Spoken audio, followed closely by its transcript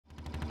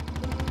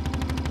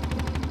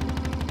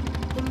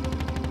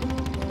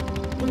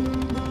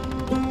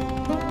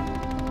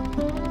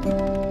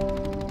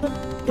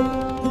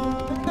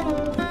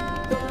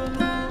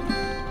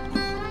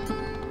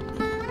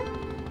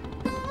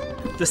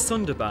The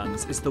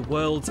Sunderbans is the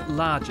world's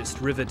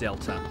largest river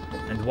delta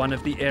and one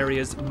of the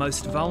areas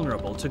most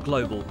vulnerable to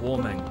global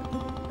warming.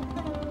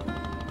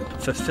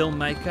 For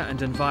filmmaker and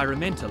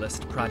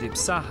environmentalist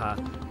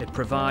Pradip, it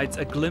provides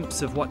a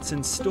glimpse of what's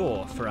in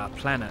store for our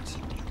planet.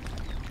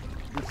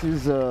 This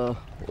is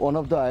one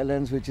of the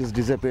islands which is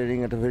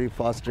disappearing at a very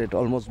fast rate,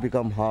 almost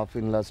become half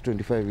in last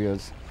 25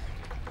 years.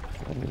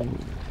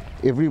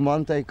 Every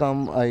month I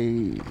come,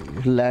 I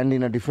land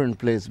in a different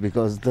place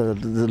because the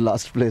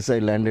last place I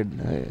landed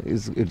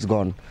it's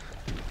gone.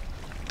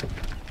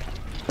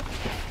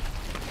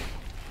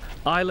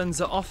 Islands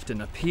are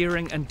often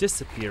appearing and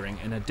disappearing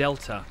in a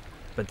delta,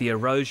 but the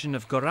erosion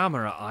of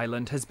Ghoramara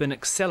Island has been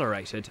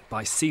accelerated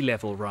by sea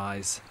level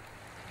rise.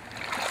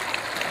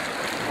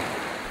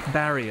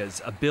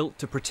 Barriers are built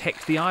to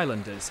protect the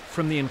islanders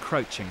from the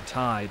encroaching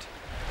tide.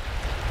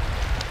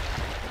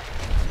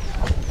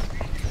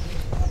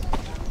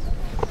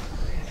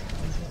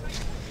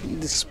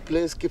 This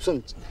place keeps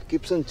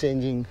on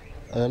changing.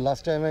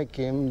 Last time I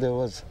came, there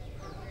was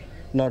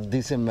not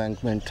this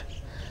embankment.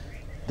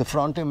 The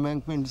front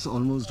embankment is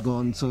almost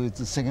gone, so it's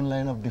the second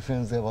line of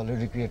defense they've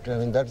already created. I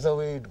mean, that's the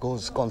way it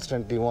goes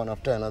constantly, one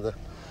after another.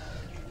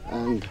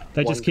 And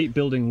they just keep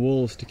building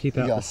walls to keep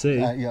out the sea.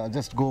 Yeah,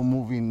 just go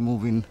move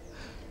in.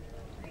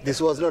 This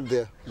was not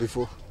there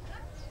before.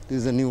 This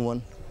is a new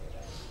one.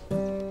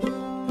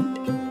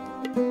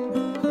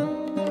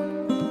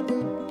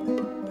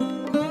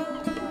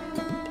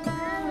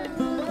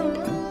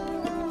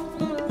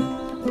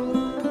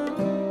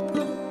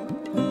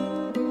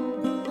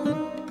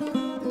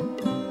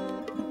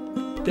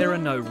 There are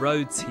no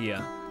roads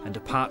here, and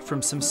apart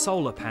from some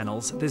solar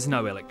panels, there's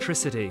no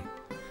electricity.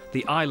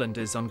 The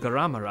islanders on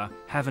Ghoramara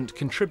haven't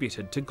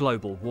contributed to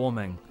global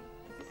warming.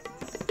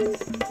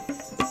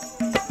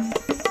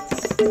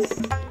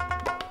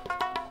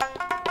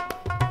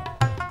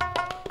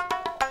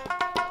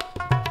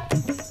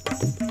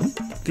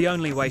 The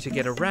only way to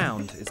get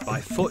around is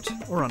by foot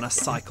or on a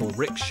cycle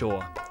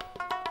rickshaw.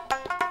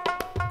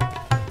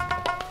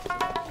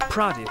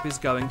 Pradip is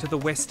going to the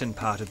western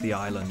part of the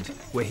island,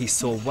 where he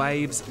saw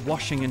waves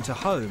washing into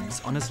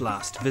homes on his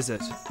last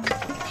visit.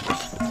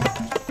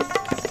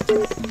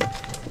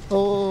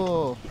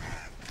 Oh!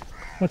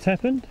 What's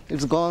happened?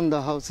 It's gone,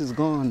 the house is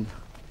gone.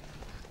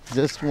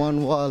 Just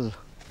one wall.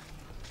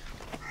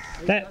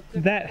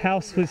 That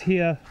house was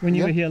here when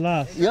you were here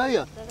last?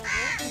 Yeah.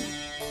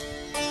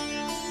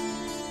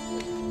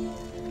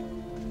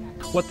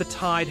 What the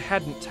tide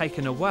hadn't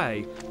taken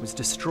away was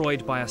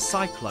destroyed by a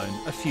cyclone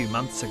a few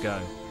months ago.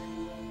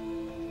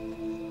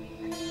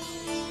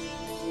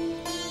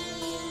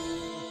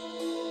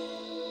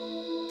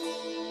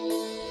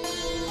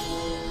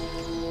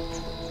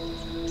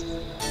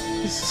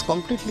 This is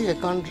completely, I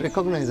can't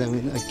recognize. I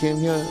mean, I came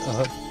here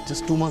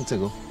just 2 months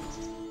ago.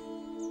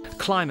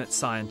 Climate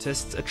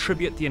scientists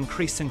attribute the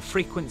increasing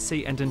frequency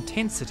and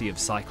intensity of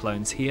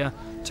cyclones here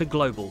to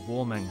global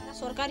warming.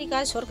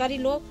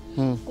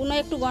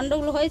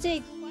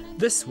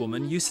 This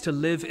woman used to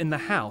live in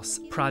the house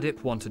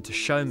Pradip wanted to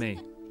show me.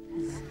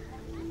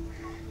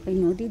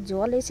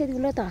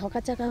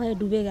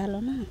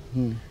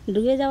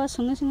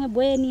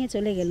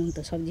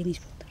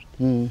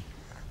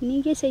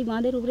 নিয়ে সেই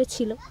বাঁধের উপরে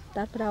ছিল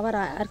তারপর আবার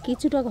আর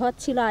কিছুটা ঘর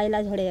ছিল আয়লা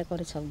ঝড়ে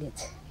করে সব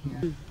গেছে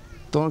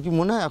তোমার কি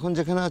মনে হয় এখন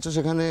যেখানে আছো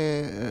সেখানে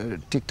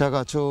ঠিকঠাক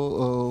আছো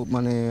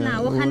মানে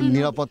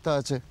নিরাপত্তা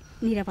আছে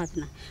নিরাপদ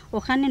না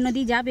ওখানে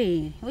নদী যাবে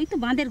ওই তো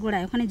বাঁধের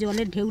গোড়ায় ওখানে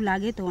জলের ঢেউ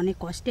লাগে তো অনেক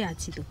কষ্টে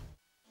আছি তো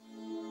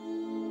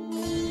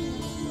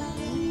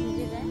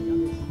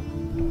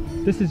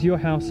This is your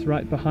house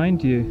right behind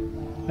you.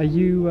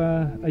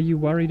 Are you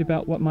worried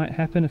about what might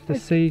happen if the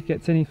sea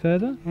gets any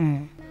further?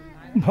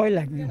 ভয়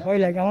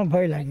লাগে আমার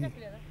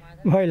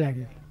ভয়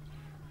লাগে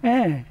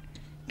হ্যাঁ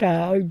তা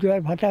ওই জল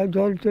ভাটা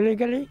জল চলে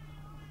গেলে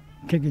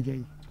থেকে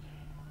যাই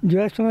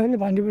জলের সময় হলে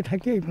বান্ধবে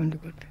থাকি এই বন্ধ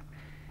করতে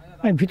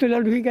মানে ভিতরে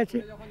জল ঢুকে গেছে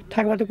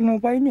থাকবার তো কোনো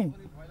উপায় নেই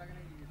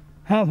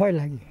হ্যাঁ ভয়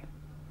লাগে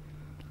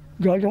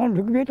জল যখন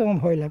ঢুকবে তখন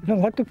ভয় লাগে তখন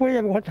ঘর তো পড়ে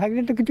যাবে ঘর থাকলে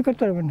তো কিছু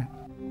করতে পারবে না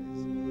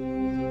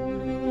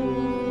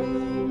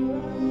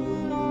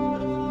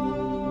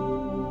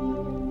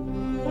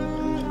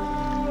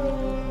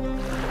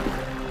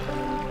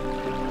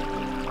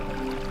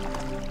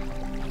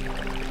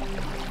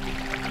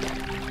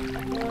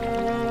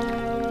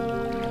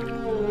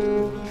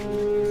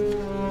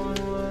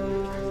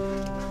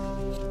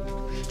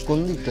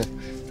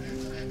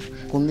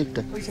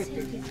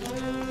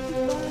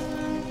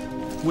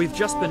We've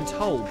just been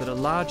told that a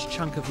large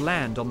chunk of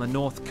land on the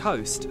north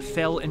coast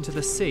fell into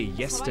the sea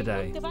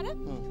yesterday.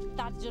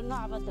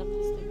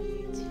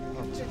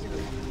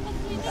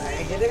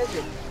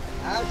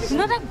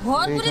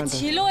 ঘর করে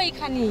ছিল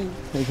এখানে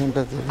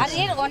আর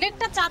এর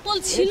অনেকটা চাতল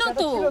ছিল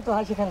তো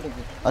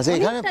আচ্ছা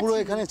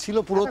এখানে ছিল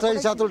পুরোটাই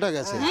চাতলটা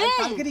গেছে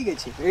কালকেরই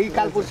গেছে এই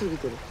কাল পরশুর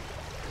ভিতরে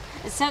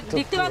স্যার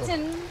দেখতে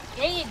পাচ্ছেন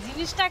এই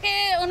জিনিসটাকে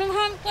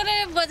অনুভব করে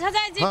বোঝা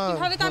যায় যে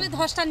কিভাবে তাহলে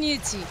ধসটা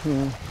নিয়েছি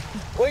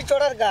ওই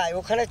চড়ার গায়ে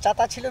ওখানে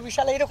চাতা ছিল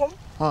বিশাল এরকম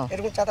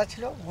চাতা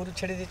ছিল গরু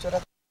ছেড়ে দিয়ে চড়া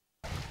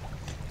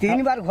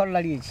তিনবার ঘর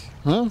লাগিয়েছি,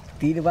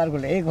 তিনবার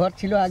ঘর। এই ঘর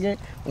ছিল আগে,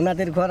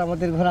 ওনাদের ঘর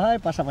আমাদের ঘর হয়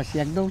পাশাপাশি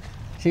একদম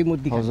সেই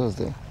মধ্যে।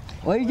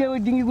 ওই যে ওই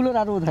ডিঙ্গিগুলোর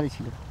আরও ধারে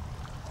ছিল।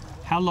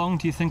 How long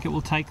do you think it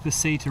will take the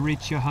sea to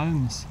reach your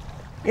homes?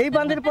 এই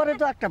বাঁধের পরে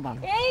তো একটা বাঁধ,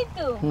 এই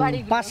তো বাড়ি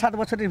 5-7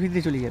 বছরের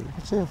ভিতরে চলে যাবে।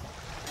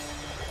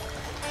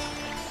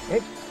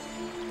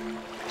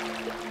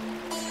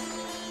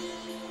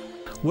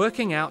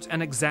 Working out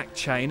an exact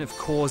chain of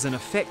cause and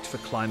effect for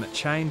climate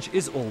change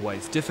is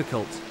always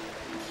difficult.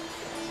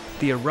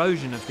 The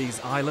erosion of these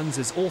islands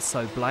is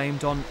also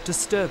blamed on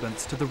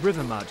disturbance to the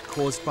river mud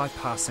caused by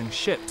passing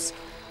ships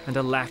and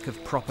a lack of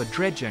proper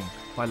dredging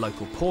by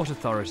local port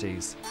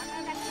authorities.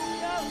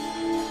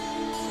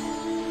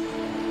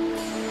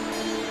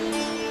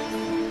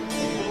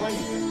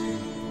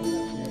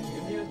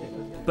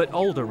 But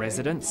older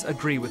residents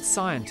agree with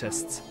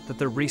scientists that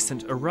the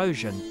recent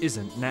erosion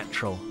isn't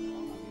natural.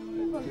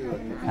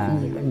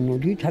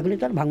 নদী থাকলে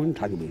তার ভাঙন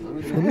থাকবে,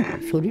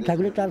 শরীর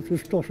থাকলে তার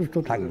সুস্থ অসুস্থ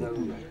থাকবে।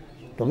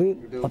 তবে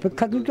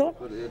অপেক্ষাকৃত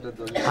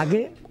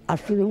আগে আজ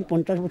থেকে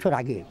 50 বছর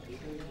আগে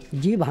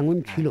যে ভাঙন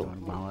ছিল,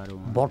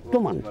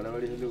 বর্তমান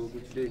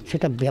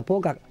সেটা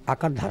ব্যাপক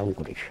আকার ধারণ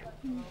করেছে।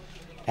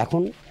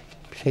 এখন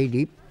সেই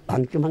দ্বীপ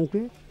ভাঙতে ভাঙতে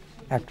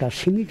একটা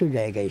সীমিত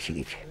জায়গায় এসে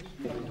গেছে,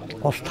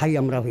 অস্থায়ী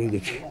আমরা হয়ে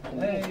গেছি।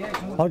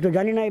 হয়তো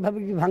জানি না এভাবে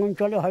যদি ভাঙন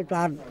চলে, হয়তো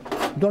আর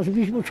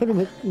 10-20 বছরের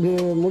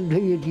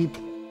মধ্যেই এই দ্বীপ।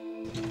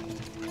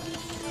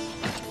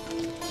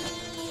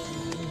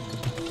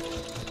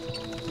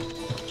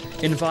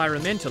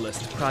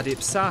 Environmentalist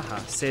Pradip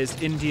says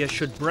India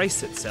should brace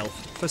itself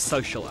for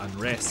social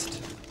unrest.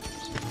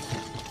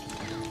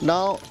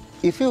 Now,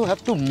 if you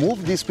have to move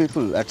these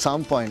people at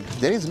some point,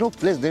 there is no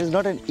place, there is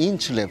not an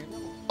inch left.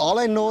 All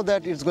I know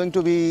that it's going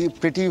to be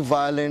pretty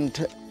violent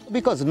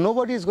because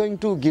nobody is going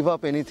to give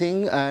up anything,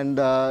 and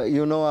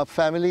you know, a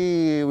family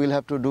will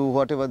have to do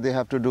whatever they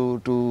have to do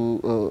to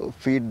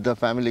feed the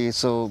family,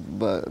 so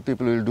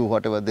people will do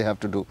whatever they have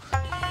to do.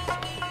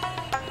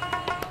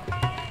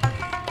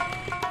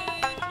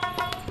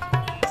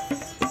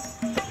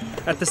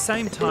 At the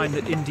same time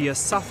that India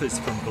suffers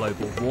from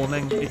global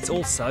warming, it's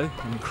also,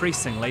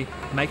 increasingly,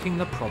 making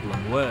the problem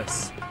worse.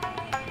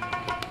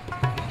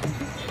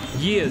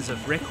 Years of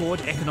record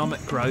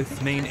economic growth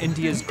mean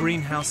India's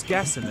greenhouse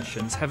gas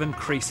emissions have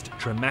increased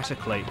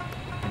dramatically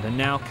and are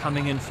now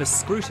coming in for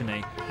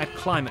scrutiny at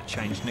climate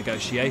change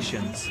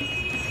negotiations.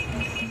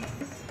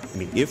 I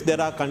mean, if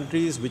there are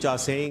countries which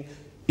are saying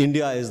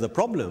India is the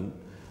problem,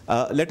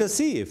 let us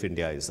see if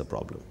India is the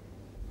problem.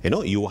 You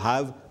know, you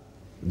have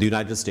the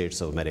United States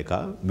of America,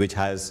 which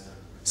has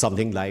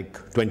something like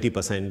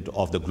 20%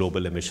 of the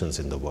global emissions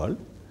in the world.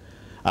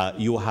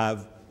 You have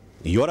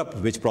Europe,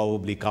 which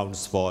probably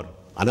counts for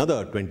another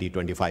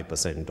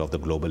 20-25% of the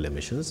global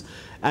emissions.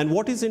 And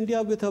what is India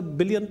with a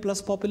billion-plus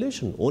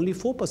population? Only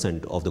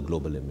 4% of the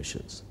global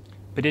emissions.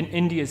 But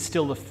India is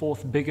still the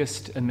 4th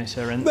biggest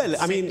emitter. Well,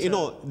 I mean, you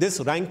know, this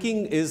ranking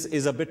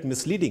is a bit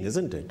misleading,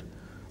 isn't it?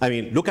 I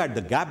mean, look at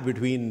the gap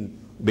between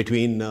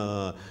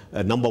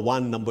number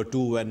 1, number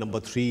 2, and number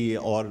 3,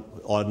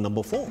 or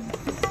number 4.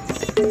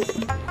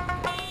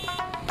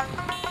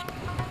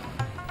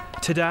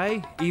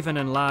 Today, even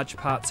in large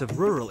parts of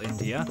rural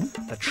India,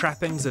 the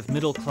trappings of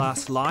middle-class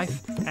life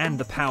and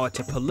the power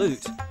to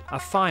pollute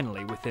are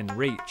finally within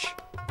reach.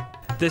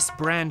 This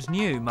brand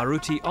new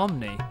Maruti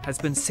Omni has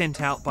been sent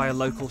out by a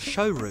local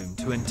showroom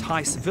to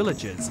entice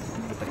villagers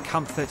with the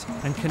comfort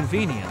and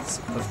convenience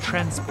of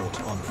transport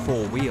on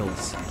 4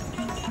 wheels.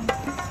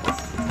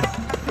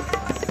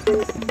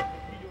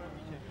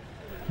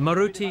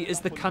 Maruti is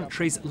the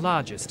country's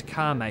largest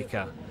car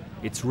maker.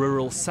 Its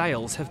rural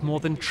sales have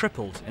more than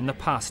tripled in the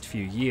past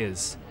few years.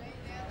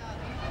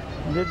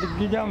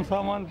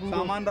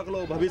 सामान रख लो,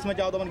 भविष्य में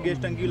चाहो तो अपन gas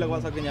टंकी लगवा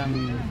सकें यहाँ।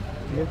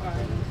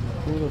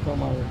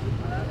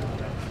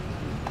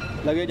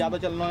 लगे ज़्यादा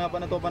चलना है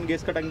अपन तो अपन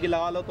गैस का टंकी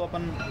लगा लो तो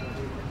अपन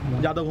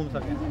ज़्यादा घूम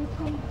सकें।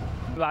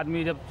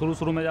 आदमी जब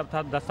शुरू में जब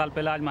था 10 साल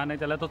पहले, आज माने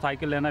चला तो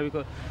साइकिल लेना भी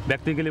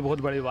व्यक्ति के लिए बहुत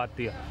बड़ी बात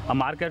थी। अब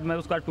मार्केट में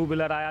उसका 2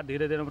 व्हीलर आया,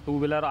 धीरे धीरे 2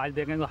 व्हीलर आज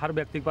देखेंगे हर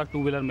व्यक्ति के पास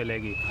 2 व्हीलर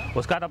मिलेगी।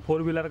 उसका अब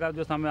 4 व्हीलर का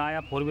जो समय आया,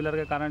 4 व्हीलर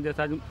के कारण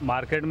जैसा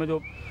मार्केट में जो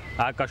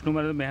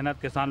कस्टमर मेहनत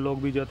किसान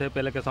लोग भी जो थे,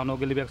 पहले किसानों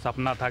के लिए भी एक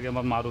सपना था कि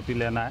मारुति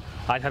लेना है।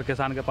 आज हर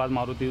किसान के पास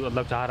मारुति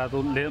मतलब चाह रहा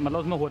तो मतलब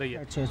उसमें हो रही है।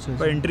 अच्छा।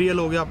 तो इंटीरियर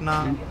हो गया अपना,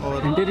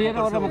 और इंटीरियर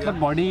और मतलब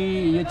बॉडी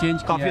ये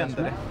चेंज काफ़ी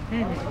अंतर है।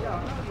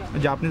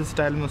 जापानीज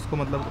स्टाइल में उसको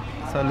मतलब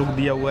सा लुक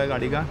दिया हुआ है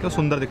गाड़ी का, क्या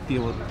सुंदर दिखती है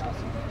बहुत।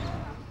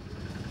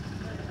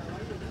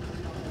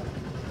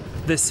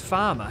 This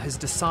farmer has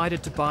decided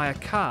to buy a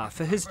car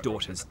for his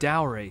daughter's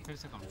dowry.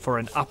 For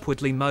an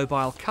upwardly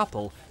mobile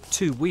couple,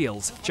 2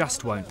 wheels just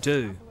won't do.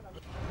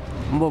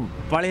 वो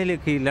पढ़े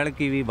लिखी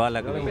लड़की भी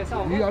बालक भी।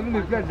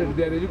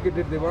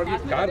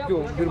 कार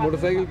क्यों, फिर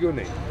मोटरसाइकिल क्यों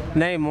नहीं?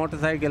 नहीं,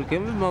 मोटरसाइकिल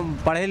क्यों,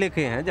 पढ़े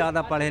लिखे हैं,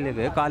 ज़्यादा पढ़े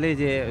लिखे, कॉलेज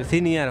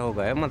सीनियर हो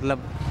गए, मतलब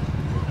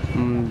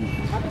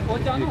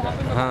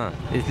हाँ,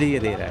 इसलिए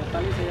दे रहा है।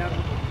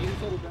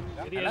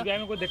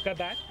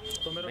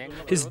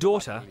 His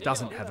daughter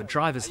doesn't have a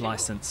driver's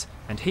license,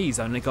 and he's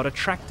only got a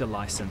tractor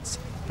license,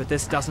 but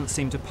this doesn't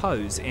seem to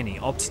pose any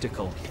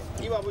obstacle.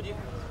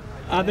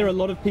 Are there a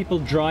lot of people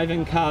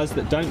driving cars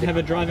that don't have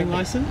a driving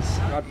license?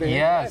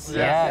 Yes,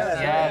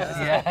 yes,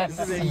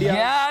 yes,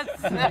 yes,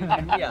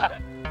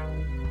 yes.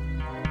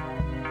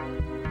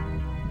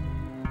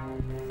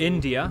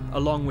 India,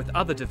 along with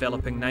other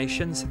developing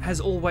nations, has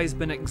always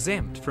been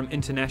exempt from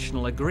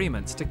international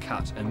agreements to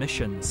cut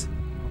emissions.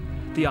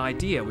 The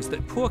idea was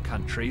that poor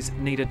countries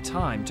needed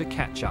time to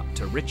catch up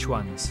to rich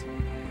ones.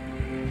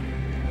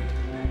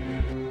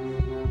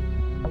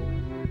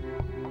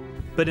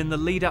 But in the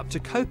lead up to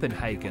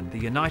Copenhagen, the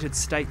United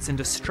States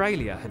and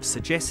Australia have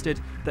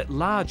suggested that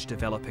large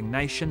developing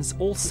nations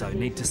also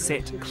need to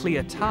set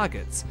clear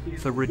targets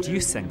for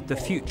reducing the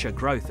future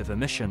growth of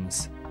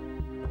emissions.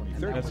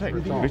 That's right.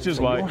 Which is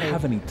why we don't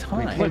have any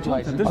time. Which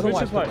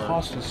is why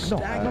cost is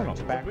staggering.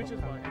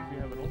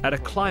 At a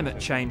climate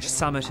change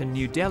summit in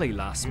New Delhi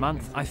last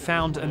month, I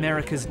found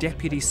America's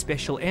Deputy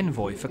Special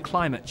Envoy for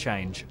Climate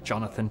Change,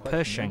 Jonathan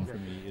Pershing,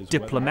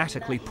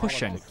 diplomatically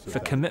pushing for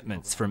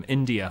commitments from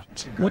India.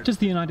 What does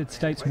the United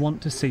States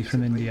want to see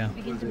from India?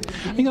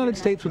 The United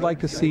States would like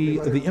to see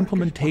the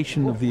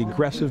implementation of the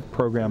aggressive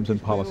programs and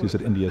policies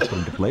that India is putting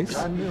into place.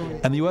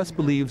 And the U.S.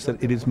 believes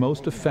that it is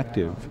most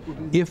effective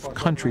if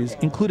countries,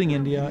 including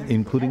India,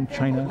 including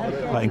China,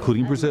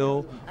 including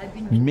Brazil,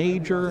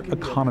 major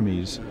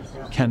economies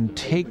can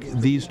take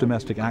these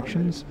domestic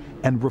actions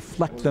and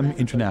reflect them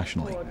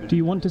internationally. Do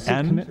you want to see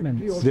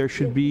commitments? There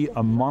should be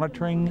a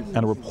monitoring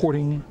and a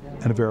reporting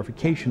and a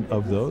verification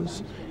of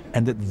those,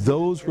 and that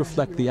those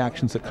reflect the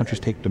actions that countries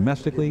take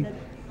domestically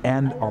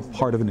and are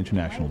part of an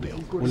international deal.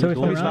 So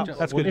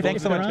that's good.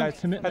 Thanks so much, guys.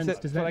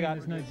 Does that mean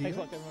there's no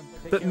deal?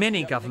 But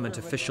many government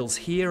officials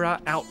here are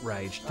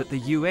outraged that the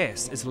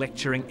US is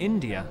lecturing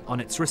India on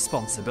its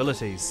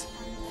responsibilities.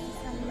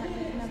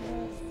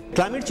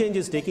 Climate change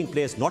is taking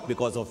place not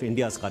because of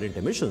India's current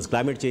emissions.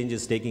 Climate change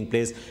is taking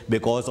place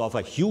because of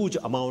a huge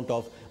amount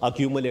of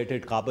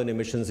accumulated carbon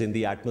emissions in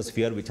the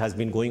atmosphere, which has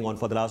been going on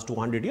for the last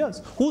 200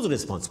 years. Who's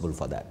responsible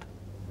for that?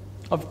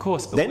 Of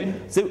course. But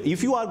then, so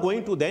if you are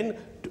going to then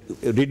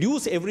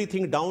reduce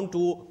everything down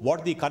to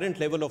what the current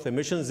level of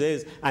emissions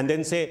is, and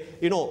then say,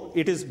 you know,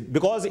 it is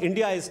because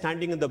India is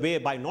standing in the way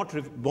by not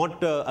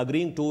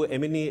agreeing to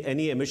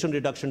any emission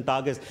reduction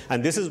targets,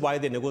 and this is why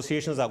the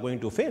negotiations are going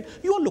to fail,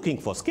 you are looking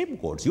for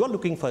scapegoats, you are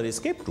looking for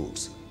escape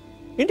routes.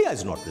 India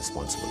is not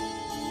responsible.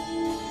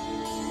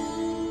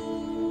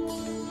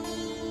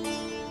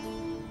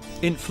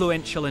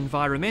 Influential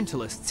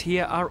environmentalists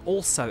here are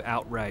also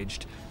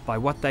outraged by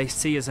what they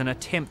see as an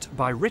attempt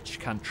by rich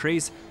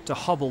countries to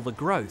hobble the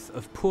growth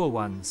of poor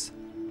ones.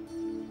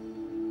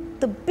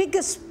 The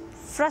biggest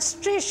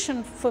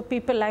frustration for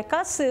people like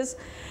us is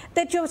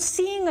that you're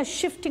seeing a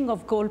shifting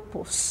of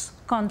goalposts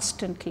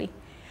constantly.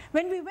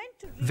 When we went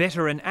to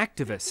veteran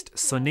activist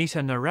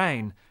Sunita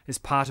Narain is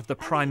part of the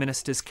Prime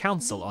Minister's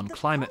Council on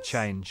Climate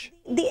Change.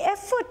 The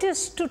effort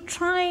is to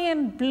try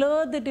and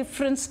blur the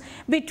difference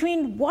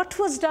between what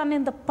was done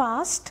in the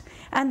past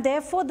and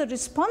therefore the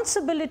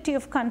responsibility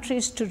of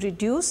countries to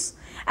reduce,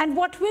 and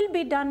what will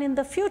be done in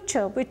the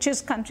future, which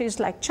is countries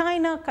like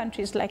China,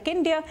 countries like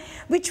India,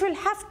 which will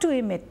have to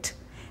emit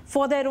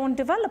for their own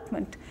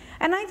development.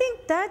 And I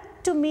think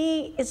that, to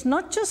me, is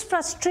not just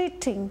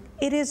frustrating,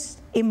 it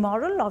is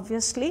immoral,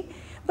 obviously,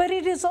 but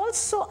it is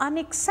also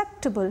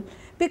unacceptable,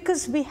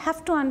 because we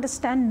have to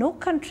understand no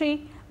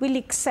country will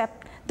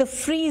accept the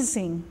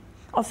freezing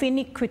of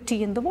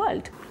inequity in the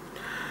world.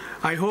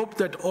 I hope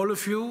that all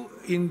of you,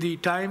 in the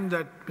time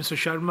that Mr.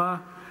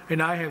 Sharma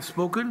and I have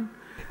spoken,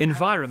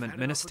 Environment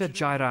Minister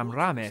Jairam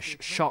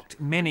Ramesh shocked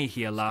many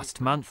here last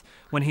month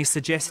when he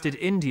suggested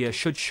India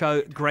should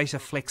show greater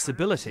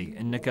flexibility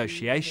in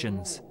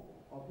negotiations.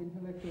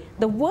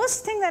 The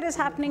worst thing that is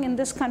happening in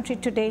this country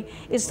today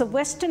is the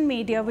Western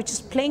media, which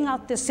is playing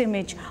out this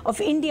image of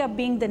India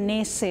being the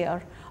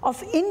naysayer,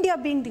 of India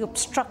being the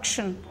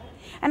obstruction.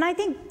 And I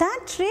think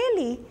that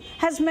really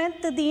has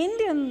meant that the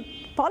Indian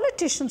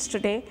politicians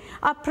today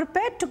are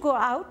prepared to go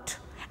out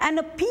and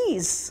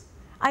appease,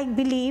 I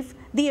believe,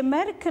 the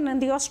American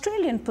and the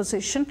Australian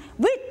position,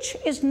 which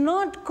is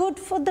not good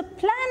for the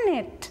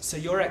planet. So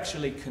you're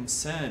actually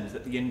concerned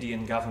that the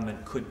Indian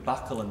government could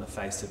buckle in the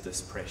face of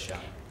this pressure?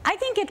 I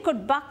think it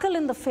could buckle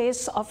in the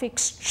face of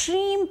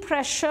extreme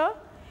pressure,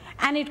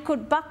 and it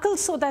could buckle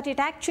so that it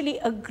actually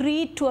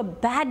agreed to a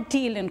bad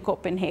deal in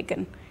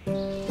Copenhagen.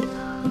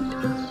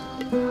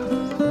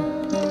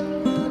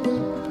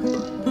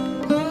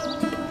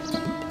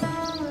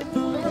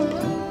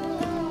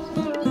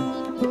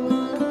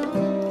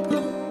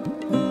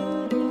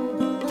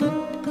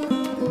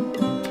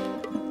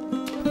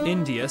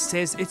 India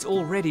says it's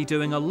already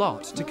doing a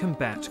lot to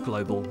combat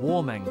global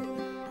warming,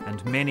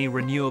 and many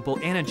renewable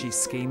energy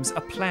schemes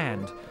are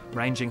planned,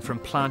 ranging from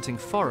planting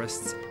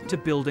forests to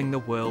building the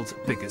world's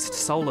biggest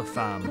solar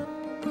farm.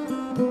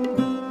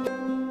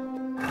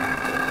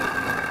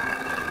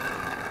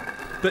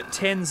 But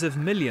tens of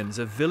millions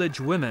of village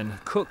women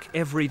cook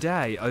every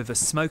day over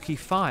smoky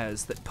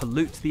fires that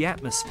pollute the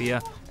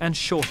atmosphere and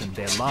shorten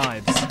their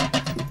lives.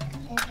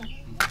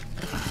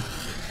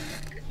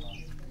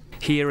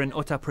 Here in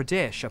Uttar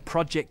Pradesh, a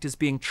project is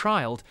being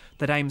trialled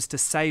that aims to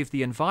save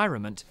the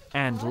environment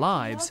and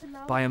lives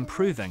by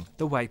improving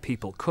the way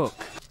people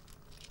cook.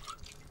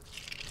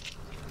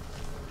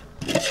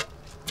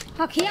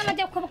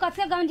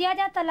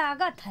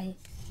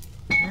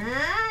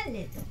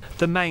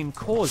 The main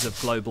cause of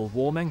global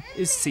warming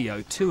is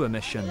CO2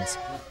 emissions,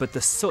 but the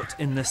soot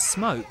in the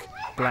smoke,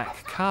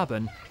 black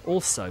carbon,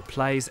 also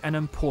plays an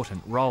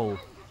important role.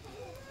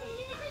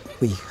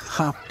 We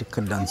have to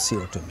cut down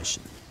CO2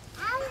 emission.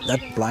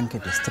 That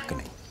blanket is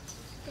thickening.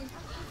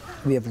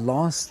 We have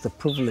lost the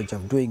privilege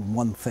of doing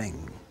one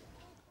thing.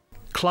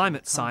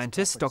 Climate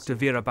scientist Dr.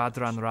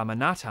 Veerabhadran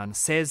Ramanathan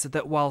says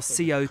that while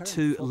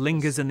CO2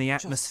 lingers in the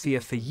atmosphere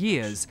for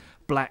years,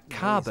 black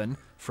carbon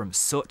from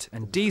soot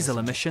and diesel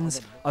emissions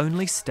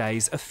only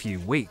stays a few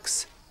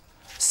weeks.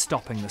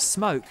 Stopping the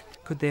smoke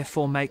could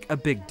therefore make a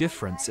big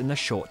difference in the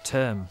short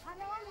term.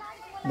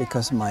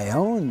 Because my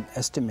own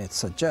estimates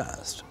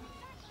suggest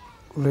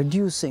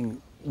reducing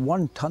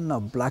 1 ton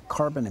of black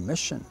carbon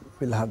emission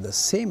will have the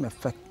same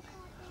effect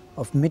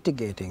of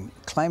mitigating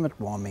climate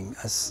warming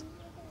as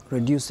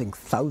reducing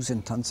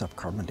 1,000 tons of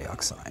carbon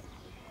dioxide.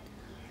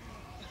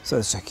 So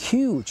it's a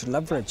huge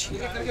leverage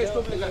here.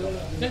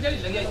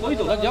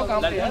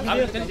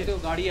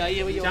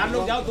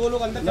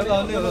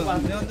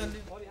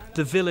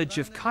 The village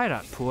of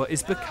Kairatpur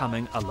is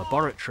becoming a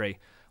laboratory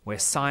where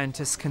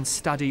scientists can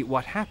study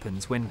what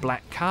happens when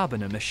black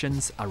carbon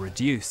emissions are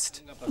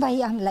reduced.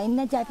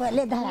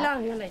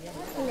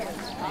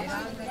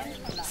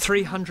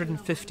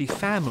 350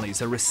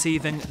 families are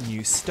receiving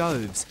new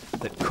stoves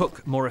that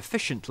cook more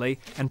efficiently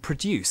and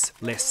produce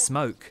less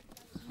smoke.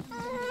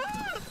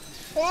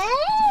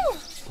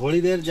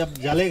 थोड़ी देर जब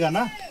जलेगा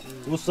ना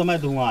उस समय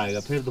धुआं आएगा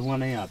फिर धुआं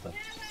नहीं आता.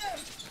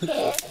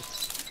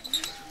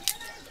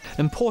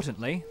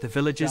 Importantly, the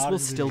villagers will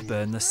still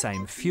burn the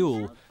same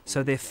fuel,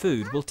 so their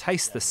food will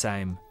taste the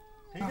same.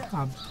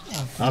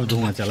 अब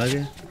धुआं चला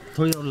गया.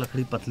 थोड़ी और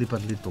लकड़ी पतली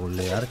पतली तोड़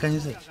ले यार कहीं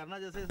से.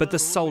 But the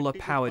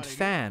solar-powered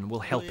fan will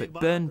help it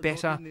burn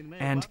better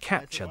and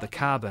capture the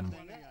carbon.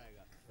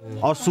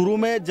 और शुरू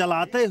में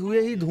जलाते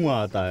हुए ही धुआं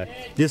आता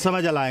है. जिस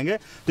समय जलाएंगे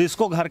तो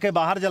इसको घर के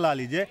बाहर जला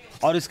लीजिए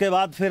और इसके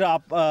बाद फिर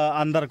आप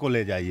अंदर को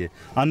ले जाइए.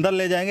 अंदर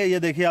ले जाएंगे ये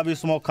देखिए अब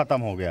स्मोक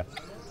खत्म हो गया.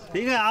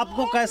 ठीक है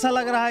आपको कैसा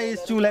लग रहा है इस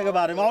चूल्हे के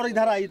बारे में और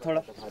इधर आइए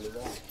थोड़ा.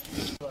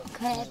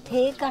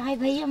 ठीक है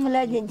भैया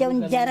मतलब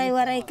जब जरे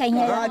वरे कहीं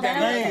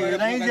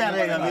नहीं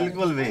जलेगा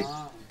बिल्कुल भी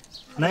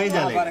नहीं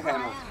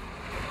जलेगा.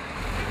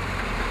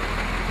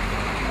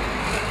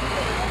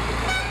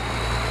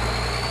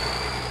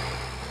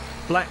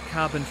 Black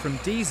carbon from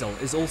diesel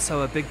is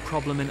also a big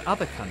problem in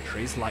other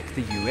countries like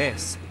the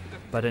US.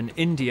 But in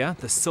India,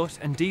 the soot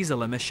and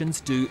diesel emissions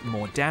do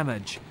more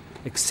damage,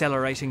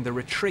 accelerating the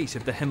retreat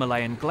of the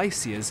Himalayan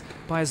glaciers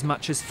by as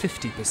much as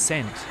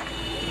 50%.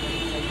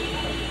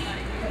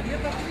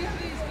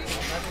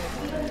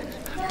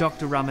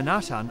 Dr.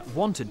 Ramanathan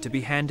wanted to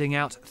be handing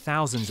out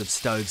thousands of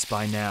stoves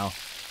by now,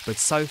 but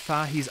so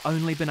far he's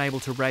only been able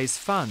to raise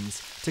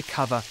funds to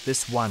cover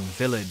this one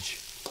village.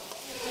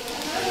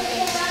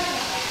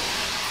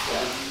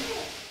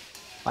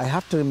 I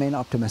have to remain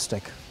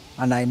optimistic,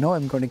 and I know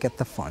I'm going to get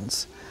the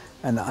funds,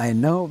 and I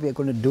know we're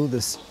going to do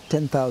this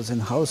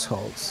 10,000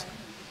 households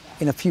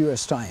in a few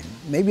years' time.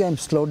 Maybe I'm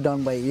slowed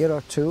down by a year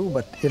or two,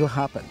 but it'll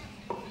happen.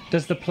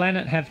 Does the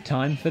planet have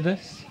time for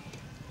this?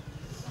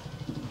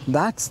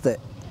 That's the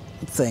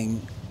thing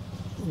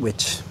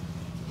which,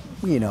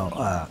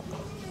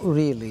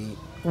 really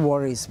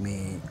worries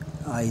me.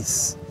 I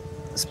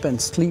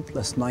spend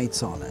sleepless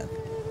nights on it.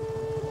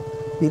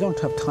 We don't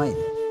have time.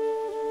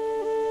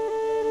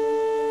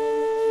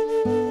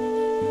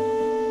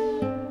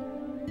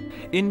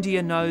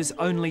 India knows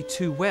only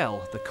too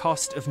well the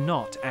cost of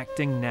not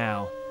acting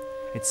now.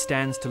 It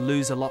stands to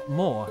lose a lot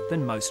more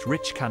than most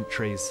rich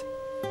countries.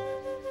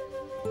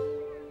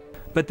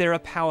 But there are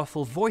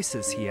powerful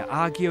voices here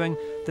arguing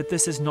that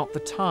this is not the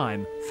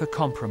time for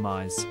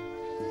compromise.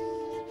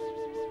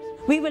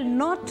 We will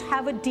not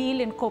have a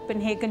deal in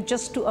Copenhagen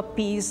just to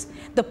appease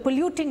the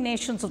polluting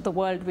nations of the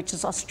world, which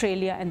is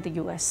Australia and the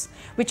US,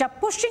 which are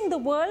pushing the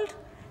world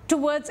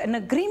towards an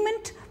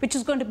agreement which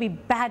is going to be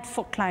bad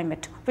for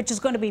climate, which is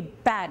going to be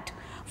bad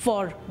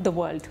for the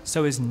world.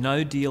 So is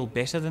no deal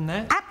better than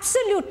that?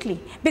 Absolutely,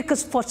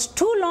 because for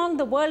too long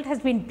the world has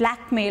been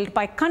blackmailed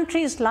by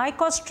countries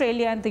like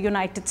Australia and the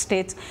United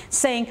States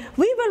saying,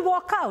 we will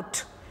walk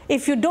out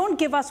if you don't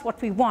give us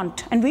what we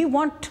want, and we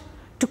want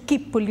to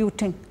keep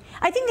polluting.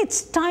 I think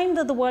it's time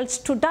that the world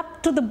stood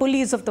up to the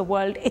bullies of the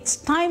world. It's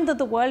time that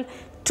the world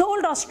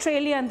told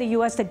Australia and the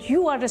US that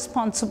you are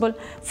responsible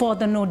for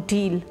the no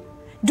deal.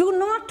 Do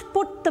not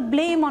put the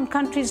blame on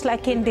countries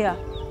like India.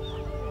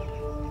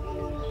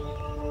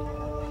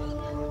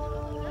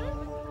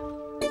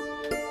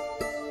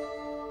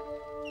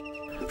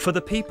 For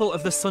the people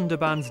of the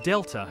Sunderbans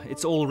Delta,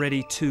 it's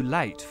already too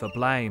late for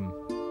blame.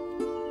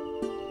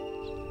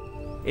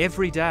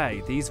 Every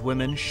day, these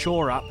women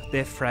shore up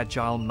their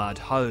fragile mud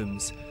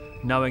homes,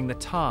 knowing the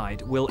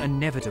tide will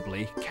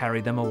inevitably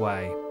carry them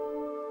away.